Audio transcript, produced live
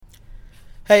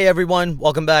Hey everyone,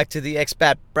 welcome back to the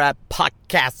Expat Brat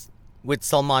Podcast with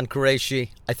Salman Qureshi.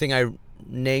 I think I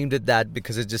named it that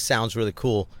because it just sounds really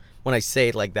cool when I say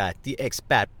it like that. The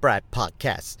Expat Brat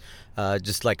Podcast.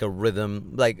 Just like a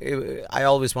rhythm. I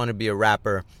always wanted to be a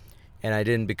rapper and I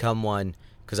didn't become one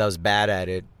because I was bad at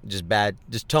it.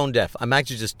 Just tone deaf. I'm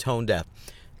actually just tone deaf.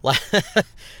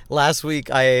 Last week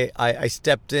I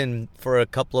stepped in for a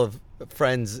couple of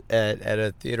friends at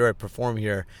a theater I perform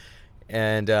here.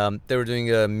 And they were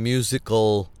doing a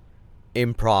musical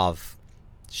improv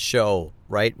show,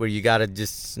 right? Where you got to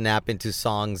just snap into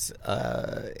songs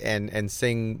and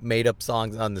sing made-up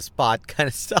songs on the spot kind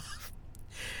of stuff.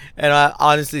 And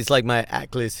honestly, it's like my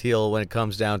Achilles heel when it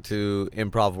comes down to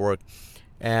improv work.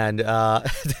 And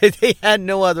they had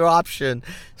no other option,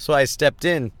 so I stepped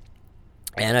in.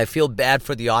 And I feel bad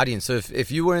for the audience. So if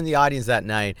you were in the audience that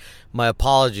night, my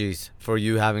apologies for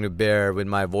you having to bear with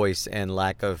my voice and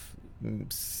lack of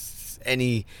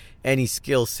any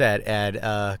skill set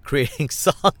at creating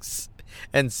songs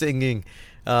and singing.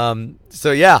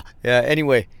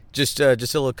 Anyway, just a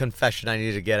little confession I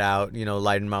need to get out,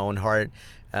 lighten my own heart.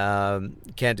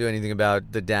 Can't do anything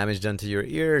about the damage done to your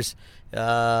ears.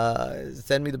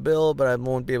 Send me the bill, but I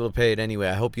won't be able to pay it anyway.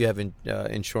 I hope you have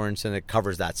insurance and it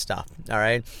covers that stuff. All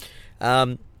right.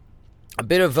 A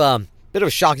bit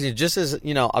of shocking. Just as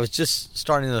I was just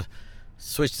starting to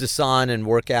switch this on and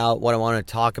work out what I want to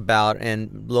talk about,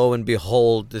 and lo and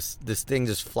behold, this thing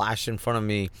just flashed in front of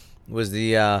me. Was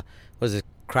a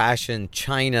crash in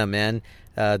China, man.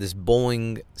 This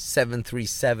Boeing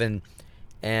 737,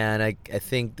 and I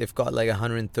think they've got like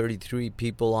 133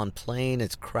 people on plane.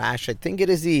 It's crashed. I think it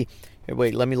is the.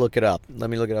 Wait, let me look it up. Let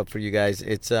me look it up for you guys.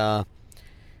 It's a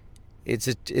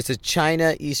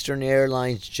China Eastern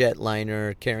Airlines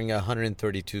jetliner carrying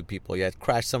 132 people. Yeah, it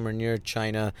crashed somewhere near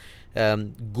China,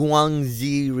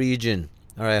 Guangxi region.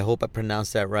 All right, I hope I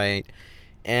pronounced that right.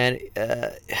 And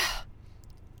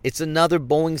it's another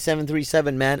Boeing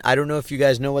 737, man. I don't know if you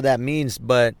guys know what that means,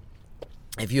 but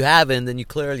if you haven't, then you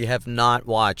clearly have not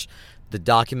watched the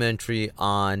documentary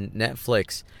on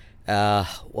Netflix.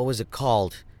 What was it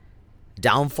called?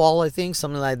 Downfall, I think,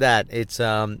 something like that. It's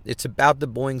about the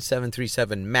Boeing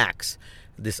 737 MAX,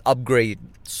 this upgrade,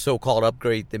 so-called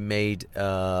upgrade they made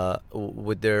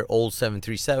with their old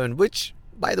 737, which,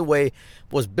 by the way,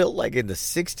 was built like in the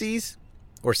 60s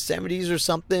or 70s or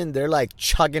something. They're like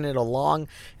chugging it along.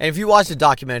 And if you watch the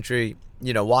documentary,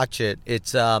 watch it.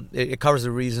 It covers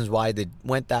the reasons why they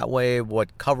went that way,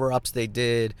 what cover-ups they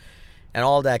did, and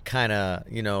all that kind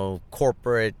of,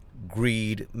 corporate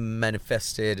greed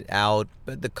manifested out,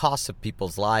 but the cost of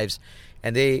people's lives.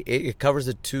 And it covers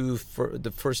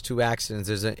the first two accidents.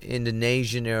 There's an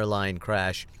Indonesian airline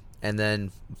crash, and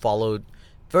then followed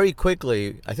very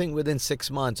quickly, I think within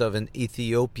 6 months, of an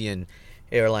Ethiopian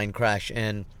airline crash,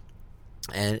 and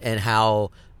how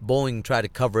Boeing tried to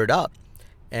cover it up,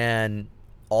 and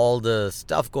all the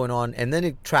stuff going on. And then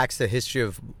it tracks the history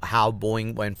of how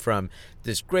Boeing went from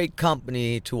this great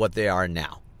company to what they are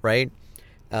now, right?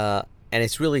 And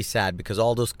it's really sad because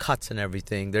all those cuts and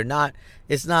everything,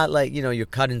 it's not like, you're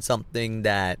cutting something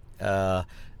that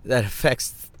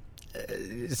affects,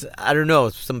 I don't know,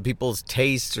 some people's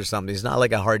taste or something. It's not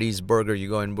like a Hardee's burger. You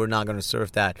go and we're not going to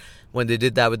serve that. When they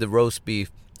did that with the roast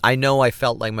beef, I know I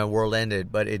felt like my world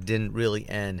ended, but it didn't really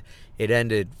end. It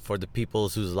ended for the people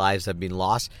whose lives have been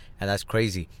lost, and that's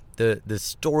crazy. The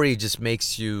story just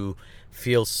makes you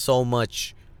feel so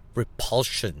much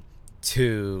repulsion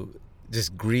to this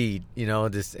greed,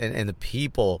 this and the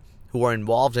people who are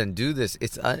involved and do this.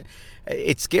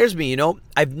 It scares me.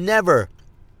 I've never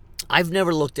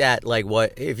looked at like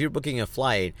what if you're booking a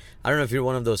flight. I don't know if you're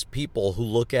one of those people who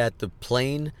look at the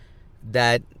plane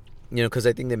that because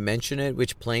I think they mention it,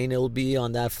 which plane it'll be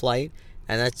on that flight,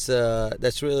 and that's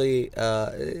really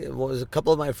a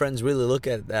couple of my friends really look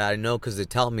at that. I know because they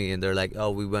tell me, and they're like,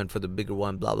 oh, we went for the bigger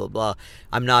one, blah blah blah.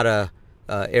 I'm not a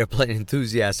airplane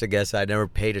enthusiast, I guess. I never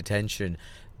paid attention,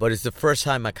 but it's the first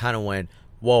time I kind of went,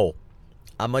 whoa,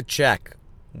 I'm gonna check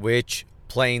which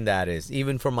plane that is,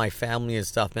 even for my family and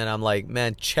stuff, man. I'm like,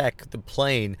 man, check the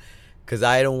plane, because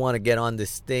I don't want to get on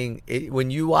this thing.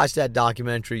 When you watch that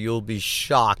documentary, you'll be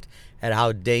shocked at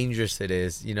how dangerous it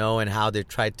is, and how they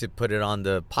tried to put it on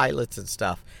the pilots and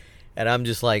stuff. And I'm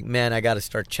just like, man, I got to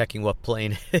start checking what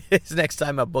plane it is next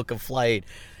time I book a flight.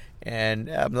 And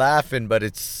I'm laughing, but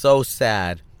it's so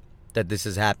sad that this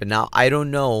has happened. Now, I don't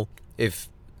know if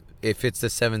it's the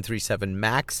 737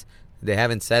 MAX. They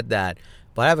haven't said that,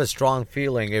 but I have a strong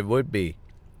feeling it would be,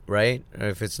 right? Or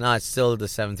if it's not still the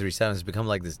 737, it's become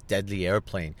like this deadly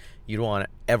airplane you don't want to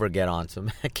ever get on. So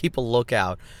keep a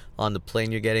lookout on the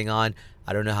plane you're getting on.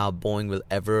 I don't know how Boeing will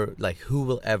ever, like, who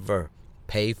will ever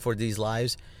pay for these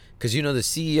lives? Because, you know, the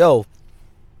CEO,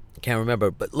 can't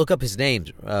remember, but look up his name,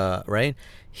 right?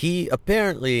 He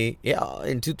apparently,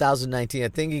 in 2019, I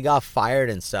think he got fired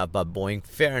and stuff by Boeing.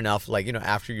 Fair enough. Like, you know,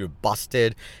 after you're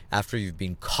busted, after you've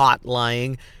been caught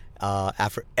lying,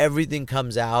 after everything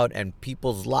comes out and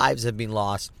people's lives have been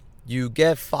lost, you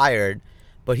get fired.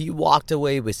 But he walked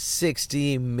away with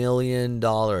 $60 million.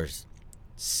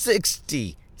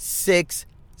 60.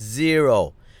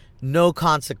 No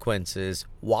consequences.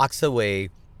 Walks away.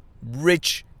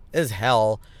 Rich as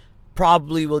hell.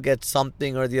 Probably will get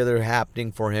something or the other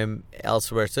happening for him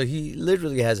elsewhere. So he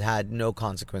literally has had no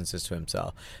consequences to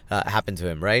himself happen to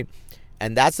him, right?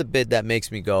 And that's the bit that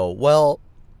makes me go, well,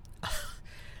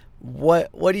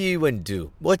 what do you even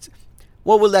do? What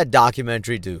will that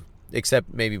documentary do?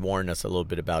 Except maybe warn us a little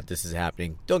bit about this is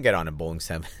happening. Don't get on a Boeing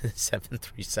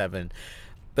 737.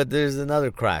 But there's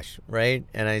another crash, right?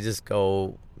 And I just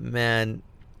go, man,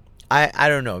 I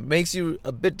don't know. It makes you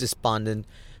a bit despondent.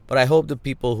 But I hope the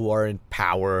people who are in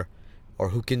power or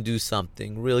who can do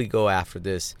something really go after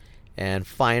this and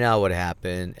find out what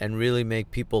happened and really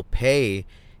make people pay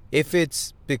if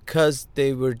it's because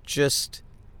they were just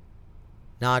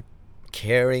not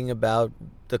caring about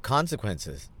the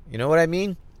consequences. You know what I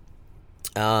mean?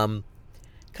 Kind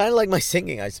of like my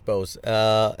singing, I suppose.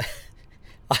 I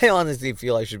honestly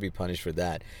feel I should be punished for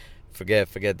that.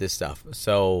 Forget this stuff.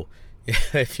 So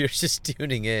if you're just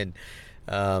tuning in,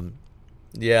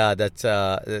 that's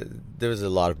there was a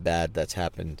lot of bad that's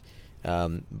happened,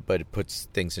 but it puts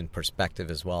things in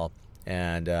perspective as well.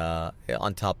 And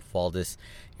on top of all this,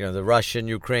 you know, the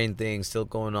Russian-Ukraine thing still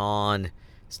going on,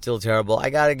 still terrible. I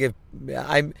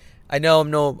know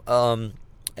I'm no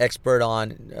expert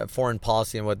on foreign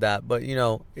policy and what that, but you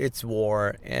know, it's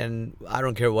war, and I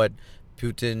don't care what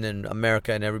Putin and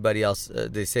America and everybody else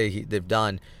they say they've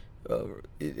done.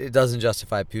 It doesn't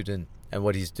justify Putin and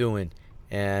what he's doing.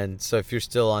 And so if you're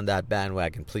still on that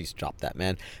bandwagon, please drop that,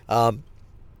 man.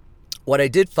 What I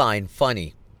did find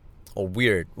funny or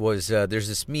weird was there's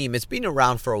this meme. It's been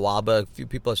around for a while, but a few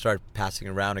people have started passing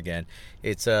around again.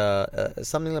 It's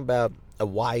something about a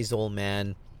wise old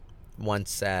man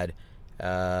once said,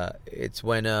 it's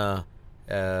when a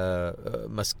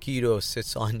mosquito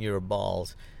sits on your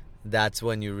balls, that's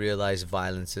when you realize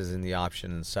violence isn't the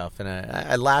option and stuff. And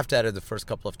I laughed at it the first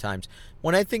couple of times.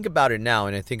 When I think about it now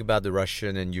and I think about the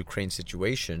Russian and Ukraine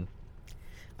situation,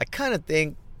 I kind of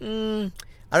think, I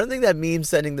don't think that meme's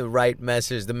sending the right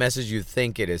message, the message you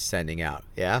think it is sending out,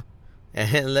 yeah?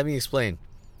 And let me explain.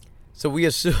 So we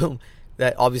assume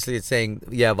that obviously it's saying,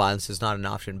 yeah, violence is not an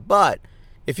option. But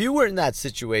if you were in that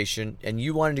situation and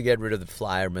you wanted to get rid of the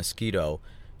fly or mosquito,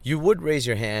 you would raise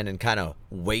your hand and kind of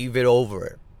wave it over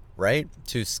it, right?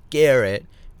 To scare it,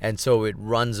 and so it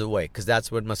runs away. Because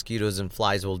that's what mosquitoes and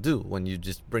flies will do. When you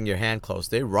just bring your hand close,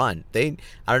 they run. I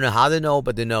don't know how they know,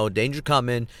 but they know danger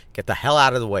coming, get the hell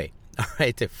out of the way. All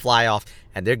right, they fly off,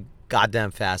 and they're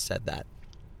goddamn fast at that.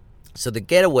 So they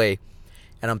get away,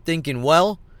 and I'm thinking,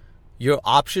 well, your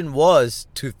option was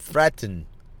to threaten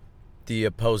the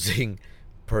opposing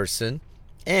person,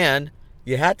 and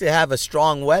you had to have a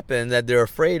strong weapon that they're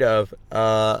afraid of,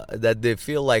 that they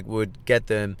feel like would get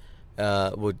them,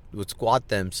 would squat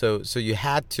them. So you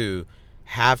had to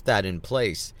have that in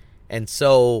place. And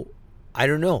so I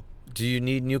don't know. Do you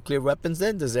need nuclear weapons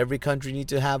then? Does every country need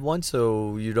to have one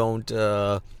so you don't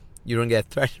get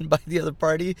threatened by the other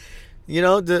party? You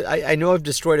know, I know I've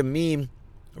destroyed a meme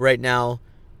right now,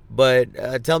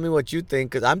 but tell me what you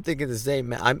think, because I'm thinking the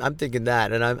same. I'm thinking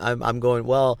that, and I'm going,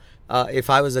 well, if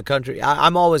I was a country,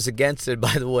 I'm always against it,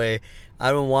 by the way.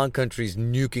 I don't want countries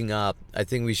nuking up. I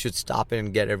think we should stop it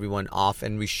and get everyone off,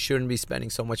 and we shouldn't be spending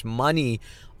so much money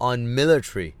on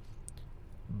military.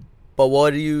 But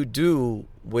what do you do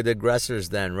with aggressors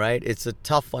then, right? It's a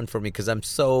tough one for me because I'm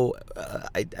so,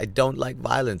 I don't like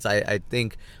violence. I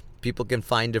think people can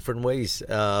find different ways.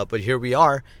 But here we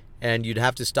are, and you'd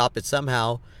have to stop it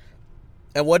somehow.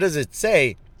 And what does it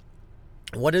say?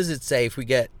 What does it say if we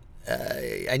get...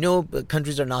 I know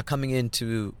countries are not coming in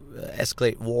to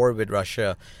escalate war with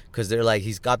Russia because they're like,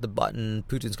 he's got the button,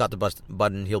 Putin's got the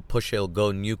button, he'll push, he'll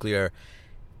go nuclear.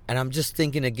 And I'm just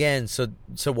thinking again, so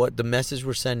what the message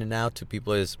we're sending out to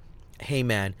people is, hey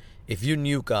man, if you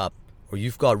nuke up or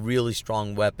you've got really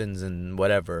strong weapons and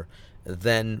whatever,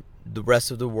 then the rest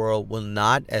of the world will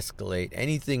not escalate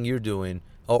anything you're doing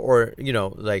or you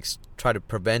know, like try to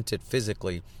prevent it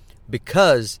physically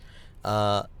because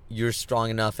you're strong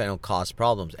enough and it'll cause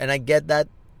problems. And I get that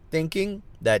thinking,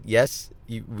 that yes,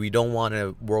 we don't want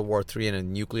a World War III and a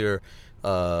nuclear,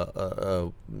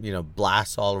 blast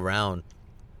all around,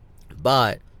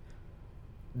 but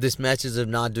this message of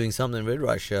not doing something with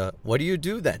Russia, what do you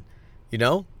do then?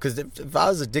 Because if I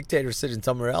was a dictator sitting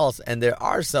somewhere else, and there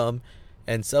are some,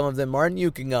 and some of them are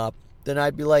nuking up, then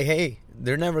I'd be like, hey,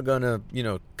 they're never going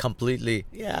to, completely,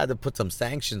 to put some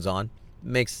sanctions on.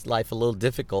 Makes life a little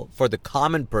difficult for the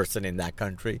common person in that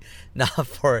country, not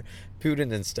for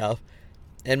Putin and stuff.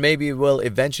 And maybe it will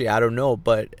eventually, I don't know,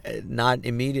 but not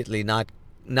immediately, not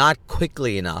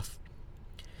quickly enough.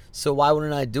 So why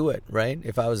wouldn't I do it, right?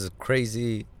 If I was a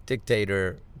crazy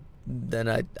dictator, then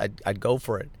I'd go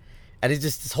for it. And it's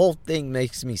just, this whole thing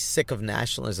makes me sick of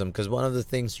nationalism, because one of the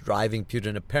things driving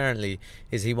Putin apparently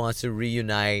is he wants to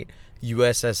reunite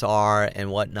USSR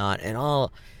and whatnot and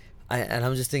all. And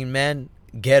I'm just thinking, man,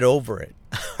 get over it.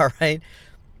 All right?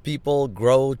 People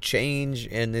grow, change,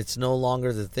 and it's no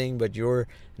longer the thing, but your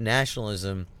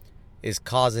nationalism is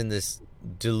causing this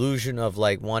delusion of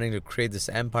like wanting to create this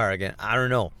empire again. I don't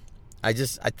know. I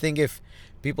think if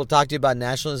people talk to you about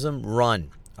nationalism, run.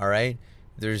 All right?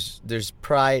 There's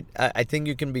pride. I think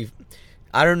you can be,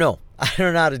 I don't know. I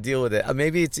don't know how to deal with it.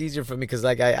 Maybe it's easier for me because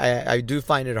like I do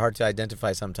find it hard to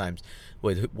identify sometimes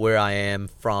with where I am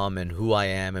from and who I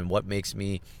am and what makes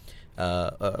me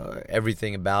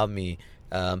everything about me.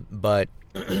 But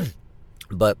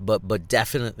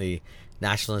definitely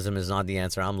nationalism is not the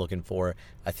answer I'm looking for.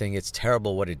 I think it's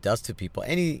terrible what it does to people.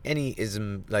 Any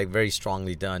ism, like very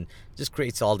strongly done, just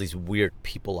creates all these weird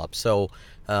people up. So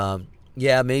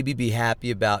maybe be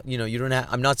happy about, you don't have,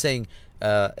 I'm not saying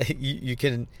you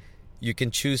can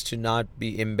choose to not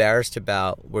be embarrassed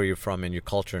about where you're from and your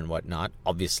culture and whatnot,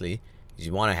 obviously.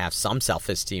 You want to have some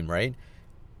self-esteem, right?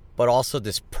 But also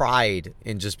this pride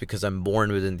in just because I'm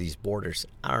born within these borders.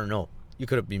 I don't know. You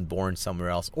could have been born somewhere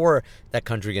else, or that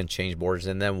country can change borders,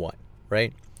 and then what,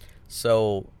 right?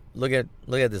 So look at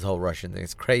this whole Russian thing.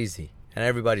 It's crazy, and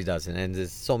everybody does it, and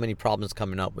there's so many problems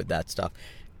coming up with that stuff.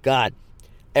 God,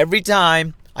 every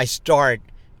time I start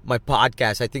my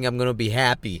podcast, I think I'm going to be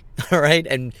happy, all right,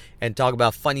 and talk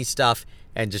about funny stuff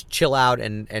and just chill out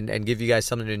and give you guys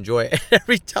something to enjoy. And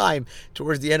every time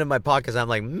towards the end of my podcast, I'm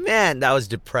like, man, that was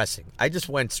depressing. I just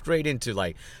went straight into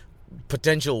like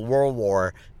potential world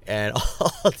war and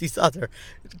all these other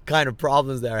kind of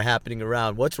problems that are happening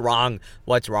around. What's wrong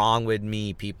with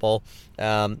me, people?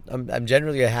 I'm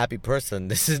generally a happy person.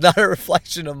 This is not a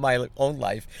reflection of my own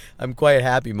life. I'm quite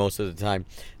happy most of the time.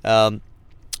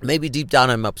 Maybe deep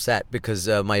down I'm upset because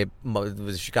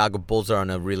the Chicago Bulls are on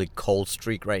a really cold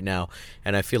streak right now,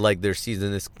 and I feel like their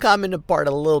season is coming apart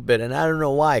a little bit, and I don't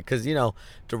know why. Because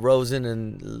DeRozan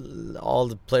and all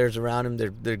the players around him,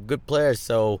 they're good players,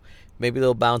 so maybe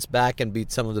they'll bounce back and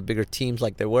beat some of the bigger teams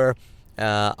like they were.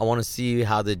 I want to see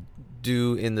how they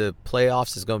do in the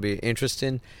playoffs. It's going to be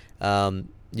interesting.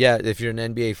 If you're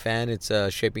an NBA fan, it's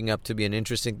shaping up to be an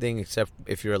interesting thing. Except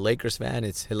if you're a Lakers fan,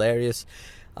 it's hilarious.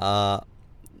 Good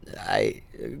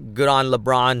on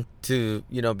LeBron to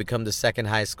become the second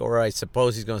highest scorer. I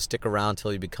suppose he's going to stick around till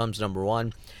he becomes number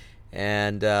one,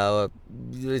 and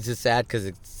it's just sad because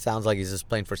it sounds like he's just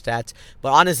playing for stats.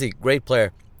 But honestly, great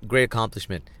player, great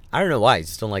accomplishment. I don't know why. I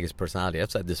just don't like his personality.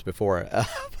 I've said this before.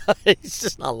 He's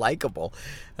just not likable,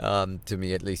 to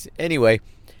me at least. Anyway,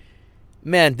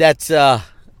 man, that's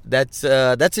enough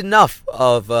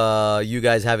of you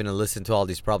guys having to listen to all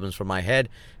these problems from my head.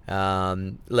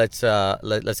 Let's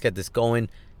get this going.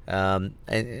 And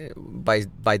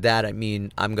by that I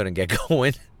mean I'm gonna get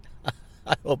going.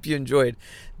 I hope you enjoyed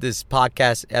this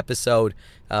podcast episode.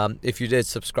 If you did,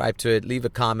 subscribe to it, leave a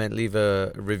comment, leave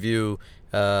a review,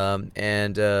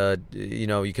 and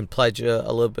you can pledge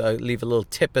a little, leave a little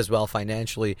tip as well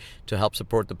financially to help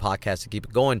support the podcast to keep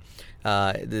it going.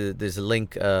 There's a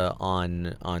link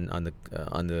on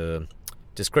the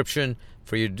description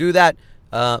for you to do that.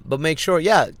 But make sure,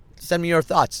 send me your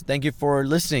thoughts. Thank you for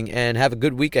listening, and have a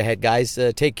good week ahead, guys.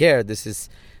 Take care. This is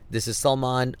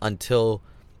Salman until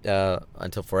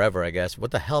forever, I guess.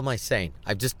 What the hell am I saying?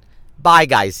 Bye,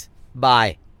 guys.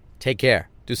 Bye. Take care.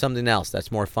 Do something else that's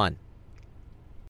more fun.